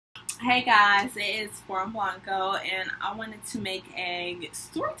Hey guys, it is Forum Blanco, and I wanted to make a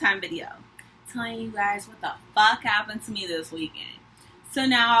story time video telling you guys what the fuck happened to me this weekend. So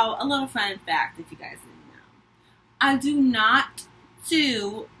now, a little fun fact if you guys didn't know. I do not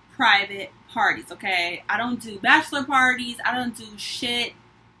do private parties, okay? I don't do bachelor parties. I don't do shit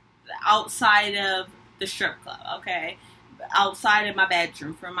outside of the strip club, okay? Outside of my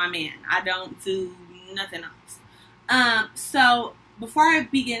bedroom for my man. I don't do nothing else. So before I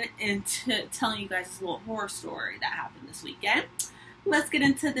begin into telling you guys this little horror story that happened this weekend, let's get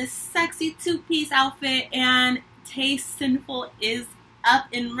into this sexy two-piece outfit. And Taste Sinful is up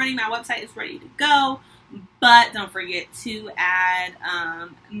and running. My website is ready to go. But don't forget to add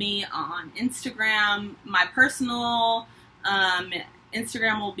me on Instagram. My personal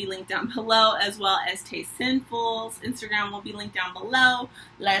Instagram will be linked down below, as well as Taste Sinful's Instagram will be linked down below.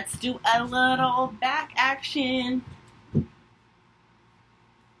 Let's do a little back action.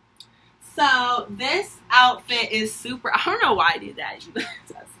 So this outfit is super, I don't know why I did that.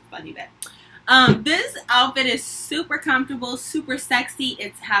 That's funny that. This outfit is super comfortable, super sexy.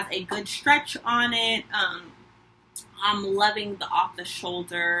 It has a good stretch on it. I'm loving the off the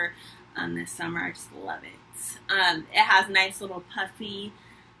shoulder this summer. I just love it. It has nice little puffy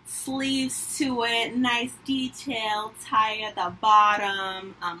sleeves to it. Nice detail tie at the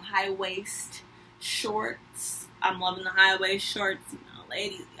bottom. High waist shorts. I'm loving the high waist shorts. You know,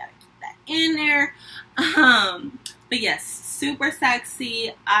 ladies, you gotta that in there. But yes, super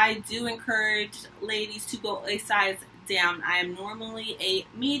sexy. I do encourage ladies to go a size down. I am normally a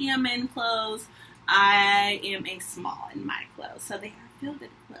medium in clothes. I am a small in my clothes, so they are filled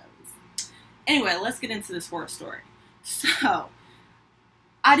with clothes. Anyway, let's get into this horror story. So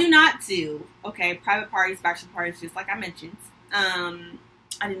I do not do private parties, bachelor parties, just like I mentioned.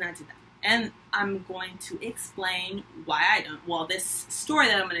 I do not do that. And I'm going to explain why I don't. Well, this story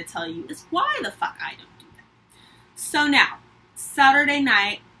that I'm going to tell you is why the fuck I don't do that. So now, Saturday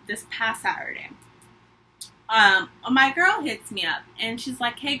night, this past Saturday, my girl hits me up and she's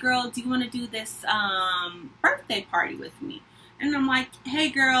like, "Hey girl, do you want to do this birthday party with me?" And I'm like,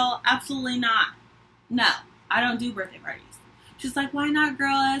 "Hey girl, absolutely not. No, I don't do birthday parties." She's like, "Why not,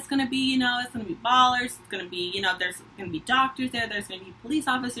 girl? It's going to be, it's going to be ballers. It's going to be, there's going to be doctors there. There's going to be police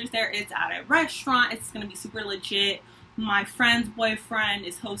officers there. It's at a restaurant. It's going to be super legit. My friend's boyfriend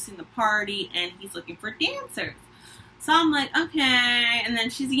is hosting the party, and he's looking for dancers." So I'm like, okay. And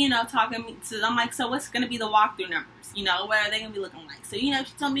then she's, talking to me. So I'm like, "So what's going to be the walkthrough numbers? What are they going to be looking like?" So, she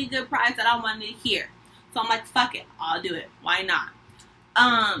told me a good price that I wanted to hear. So I'm like, fuck it. I'll do it. Why not?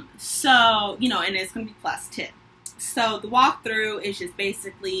 So, and it's going to be plus tip. So the walkthrough is just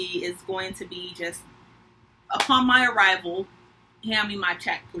basically going to be just upon my arrival, hand me my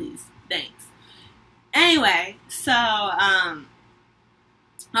check, please. Thanks. Anyway, so I'm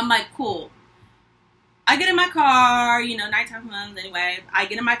like, cool. I get in my car, nighttime comes anyway. I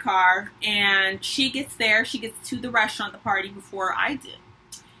get in my car and she gets there. She gets to the restaurant, the party before I do.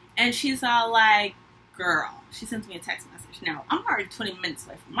 And she's all like, "Girl," she sends me a text message. Now, I'm already 20 minutes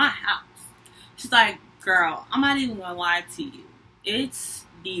away from my house. She's like, "Girl, I'm not even gonna lie to you. It's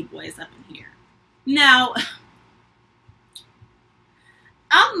D-boys up in here." Now,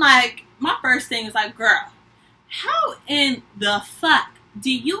 I'm like, my first thing is like, girl, how in the fuck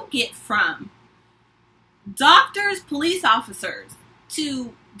do you get from doctors, police officers,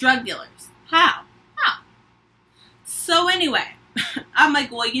 to drug dealers? How? So anyway, I'm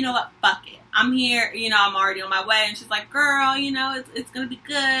like, well, you know what? Fuck it. I'm here, I'm already on my way. And she's like, "Girl, it's gonna be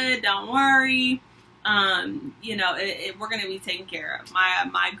good. Don't worry. We're gonna be taken care of.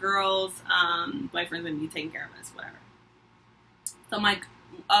 My girl's boyfriend's gonna be taking care of us, whatever." So I'm like,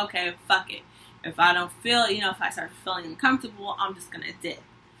 okay, fuck it. If I don't feel, if I start feeling uncomfortable, I'm just gonna dip.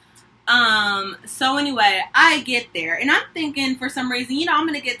 So anyway, I get there and I'm thinking for some reason, I'm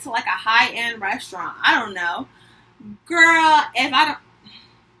gonna get to like a high-end restaurant. I don't know. Girl,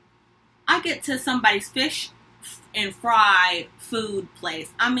 I get to somebody's fish and fry food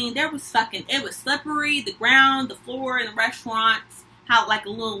place. I mean, it was slippery. The ground, the floor in the restaurants had like a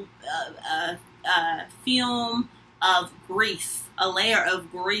little film of grease, a layer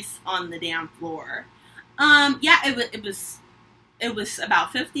of grease on the damn floor. Yeah, it was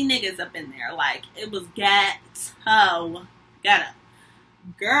about 50 niggas up in there. Like, it was ghetto.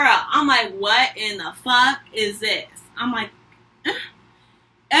 Girl, I'm like, what in the fuck is this? I'm like, eh.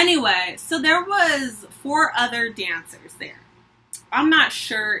 Anyway, so there was 4 other dancers there. I'm not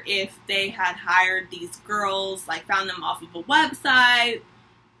sure if they had hired these girls, like found them off of a website,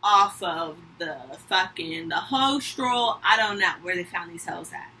 off of the host roll. I don't know where they found these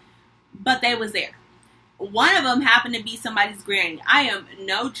hoes at. But they was there. one of them happened to be somebody's granny. I am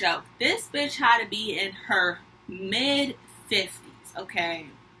no joke. This bitch had to be in her mid-50s, okay?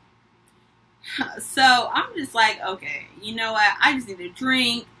 So I'm just like, okay, you know what? I just need a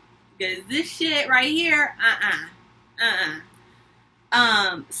drink because this shit right here,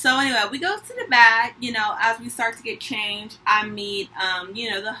 so anyway, we go to the back, you know, as we start to get changed, I meet, you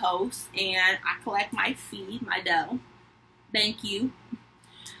know, the host, and I collect my fee, my dough. Thank you.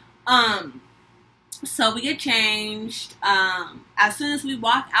 So we get changed, as soon as we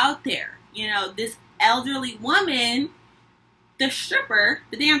walk out there, you know, this elderly woman, the stripper,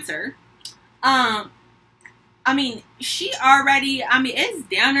 the dancer, I mean, she already, I mean, it's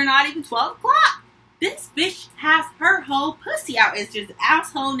down there not even 12 o'clock. This bitch has her whole pussy out. It's just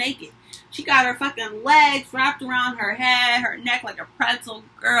asshole naked. She got her fucking legs wrapped around her head, her neck like a pretzel.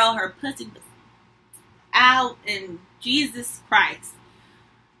 Girl, her pussy was out, and Jesus Christ.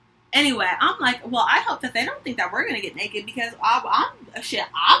 Anyway, I'm like, well, I hope that they don't think that we're going to get naked, because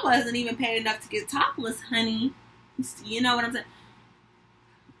I wasn't even paid enough to get topless, honey. You know what I'm saying?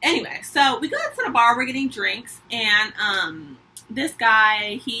 Anyway, so we go to the bar, we're getting drinks, and this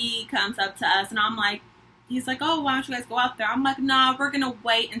guy, he comes up to us, and I'm like, he's like, oh, why don't you guys go out there? I'm like, no, we're going to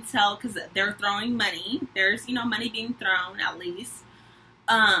wait until, because they're throwing money. There's, you know, money being thrown, at least.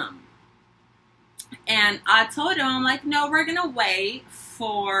 And I told him, I'm like, no, we're going to wait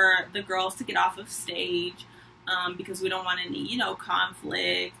for the girls to get off of stage, because we don't want any, you know,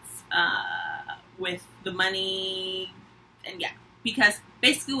 conflicts with the money, and yeah. Because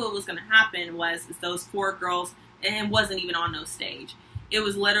basically what was going to happen was those 4 girls, and it wasn't even on no stage. It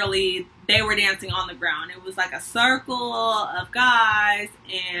was literally, they were dancing on the ground. It was like a circle of guys,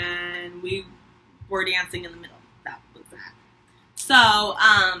 and we were dancing in the middle. That was that. So,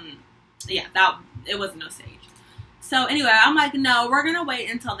 yeah, it wasn't no stage. So anyway, I'm like, no, we're going to wait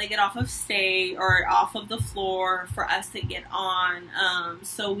until they get off of stage or off of the floor for us to get on,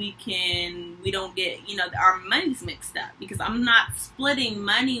 so we don't get, you know, our money's mixed up, because I'm not splitting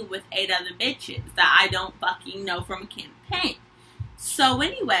money with 8 other bitches that I don't fucking know from a campaign. So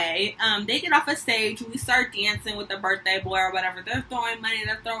anyway, they get off of stage, we start dancing with the birthday boy or whatever. They're throwing money,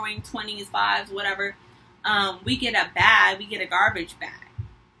 they're throwing 20s, 5s, whatever. We get a bag, we get a garbage bag.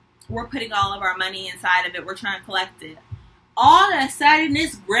 We're putting all of our money inside of it. We're trying to collect it. All of a sudden,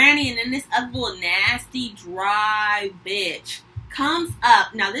 this granny and then this other little nasty, dry bitch comes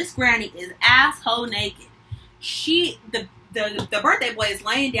up. Now, this granny is asshole naked. The birthday boy is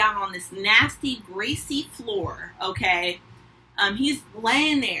laying down on this nasty, greasy floor, okay? He's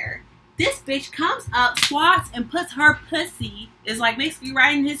laying there. This bitch comes up, swats, and puts her pussy, is like basically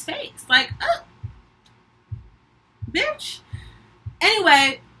right in his face. Like, bitch.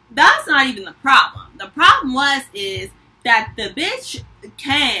 Anyway, that's not even the problem. The problem is that the bitch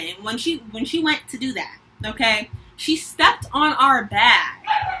came when she went to do that, okay? She stepped on our bag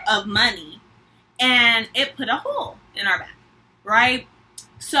of money, and it put a hole in our bag, right?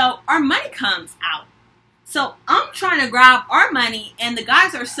 So our money comes out. So I'm trying to grab our money, and the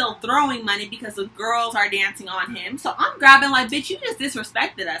guys are still throwing money because the girls are dancing on him. So I'm grabbing like, bitch, you just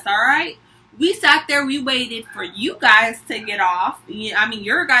disrespected us, all right? We sat there, we waited for you guys to get off. I mean,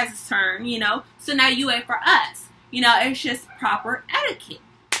 your guys' turn, you know. So now you wait for us. You know, it's just proper etiquette.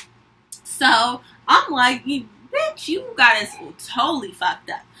 So I'm like, bitch, you got us totally fucked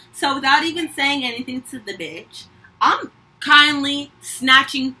up. So without even saying anything to the bitch, I'm kindly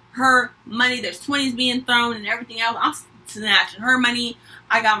snatching her money. There's 20s being thrown and everything else. I'm snatching her money.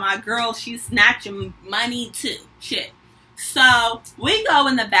 I got my girl, she's snatching money too. Shit. So we go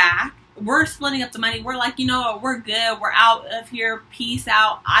in the back. We're splitting up the money. We're like, you know what? We're good. We're out of here. Peace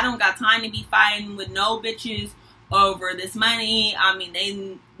out. I don't got time to be fighting with no bitches over this money. I mean,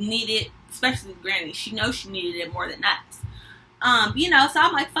 they need it, especially Granny. She knows she needed it more than us. You know, so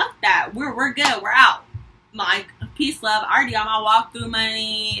I'm like, fuck that. We're good. We're out. Like, peace, love. I already got my walkthrough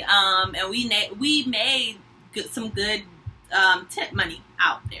money. And we made some good tip money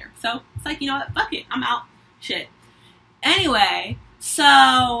out there. So it's like, you know what? Fuck it. I'm out. Shit. Anyway,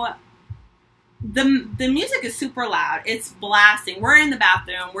 so the music is super loud. It's blasting. We're in the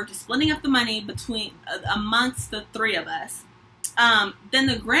bathroom. We're just splitting up the money amongst the 3 of us. Then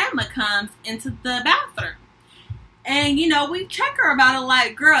the grandma comes into the bathroom. And, you know, we check her about it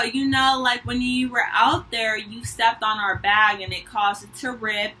like, girl, you know, like when you were out there, you stepped on our bag and it caused it to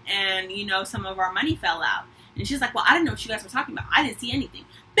rip and, you know, some of our money fell out. And she's like, well, I didn't know what you guys were talking about. I didn't see anything.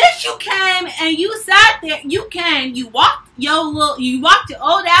 Bitch, you came and you sat there. You walked your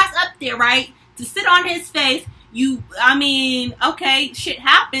old ass up there, right? To sit on his face. I mean, okay, shit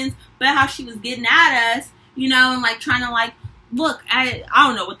happens. But how she was getting at us, you know, and like trying to like look, I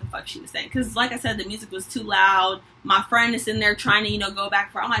don't know what the fuck she was saying. Because, like I said, the music was too loud. My friend is in there trying to, you know, go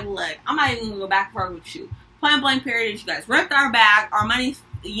back for her. I'm like, look, I'm not even going to go back for her with you. Point blank period. You guys ripped our bag. Our money,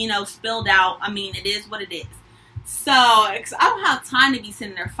 you know, spilled out. I mean, it is what it is. So, I don't have time to be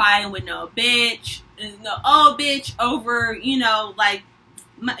sitting there fighting with no bitch. No, oh, bitch, over, you know, like,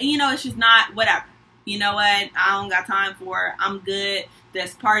 you know, it's just not, whatever. You know what? I don't got time for it. I'm good.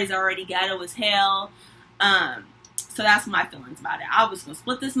 This party's already ghetto as hell. So that's my feelings about it. I was going to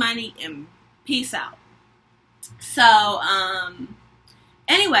split this money and peace out. So,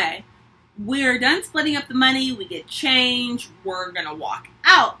 anyway, we're done splitting up the money. We get change. We're going to walk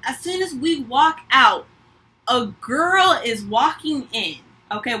out. As soon as we walk out, a girl is walking in.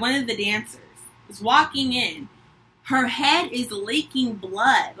 Okay, one of the dancers is walking in. Her head is leaking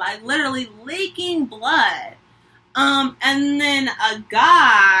blood. Like, literally leaking blood. And then a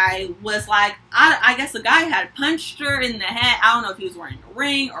guy was like, I guess the guy had punched her in the head. I don't know if he was wearing a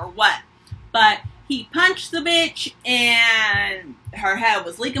ring or what. But he punched the bitch and her head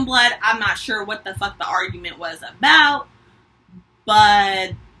was leaking blood. I'm not sure what the fuck the argument was about.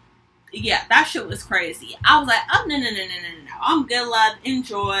 But yeah, that shit was crazy. I was like, oh, no. I'm good, love.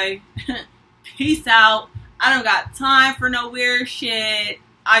 Enjoy. Peace out. I don't got time for no weird shit.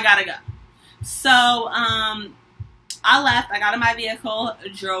 I gotta go. So, I left. I got in my vehicle,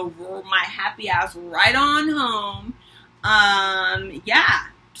 drove my happy ass right on home. Yeah.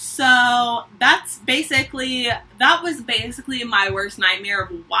 So that was basically my worst nightmare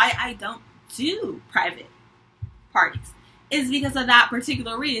of why I don't do private parties. Is because of that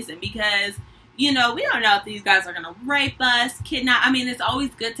particular reason. Because, you know, we don't know if these guys are going to rape us, kidnap. I mean, it's always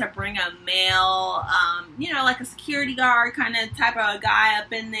good to bring a male, you know, like a security guard kind of type of a guy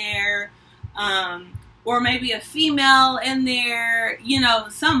up in there. Or maybe a female in there, you know,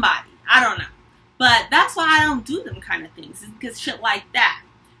 somebody. I don't know. But that's why I don't do them kind of things. It's because shit like that.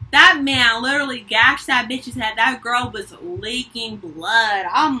 That man literally gashed that bitch's head. That girl was leaking blood.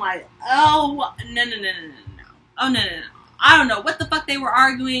 I'm like, oh, no. Oh, no. I don't know what the fuck they were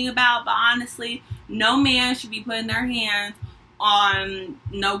arguing about, but honestly, no man should be putting their hands on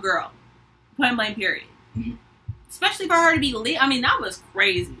no girl. Point blank period. Especially for her to be I mean, that was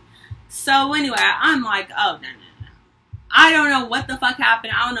crazy. So anyway, I'm like, oh, no. I don't know what the fuck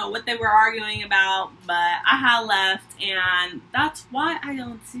happened. I don't know what they were arguing about, but I had left, and that's why I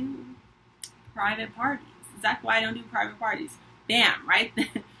don't do private parties. Exactly why I don't do private parties. Damn,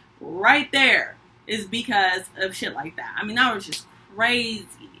 right there is because of shit like that. I mean, that was just crazy.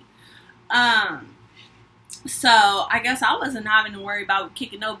 So I guess I wasn't having to worry about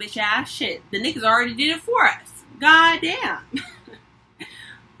kicking no bitch ass shit. The niggas already did it for us. God damn.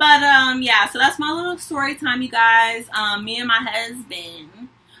 But, yeah, so that's my little story time, you guys. Me and my husband,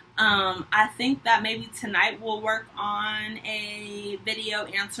 I think that maybe tonight we'll work on a video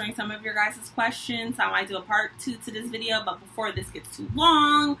answering some of your guys' questions. I might do a part 2 to this video, but before this gets too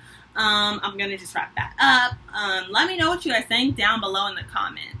long, I'm going to just wrap that up. Let me know what you guys think down below in the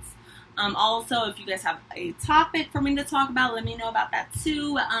comments. Also, if you guys have a topic for me to talk about, let me know about that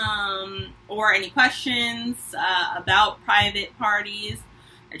too. Or any questions about private parties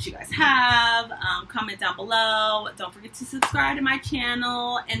that you guys have, comment down below. Don't forget to subscribe to my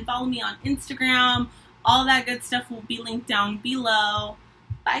channel and follow me on Instagram. All that good stuff will be linked down below.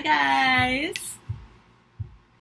 Bye, guys.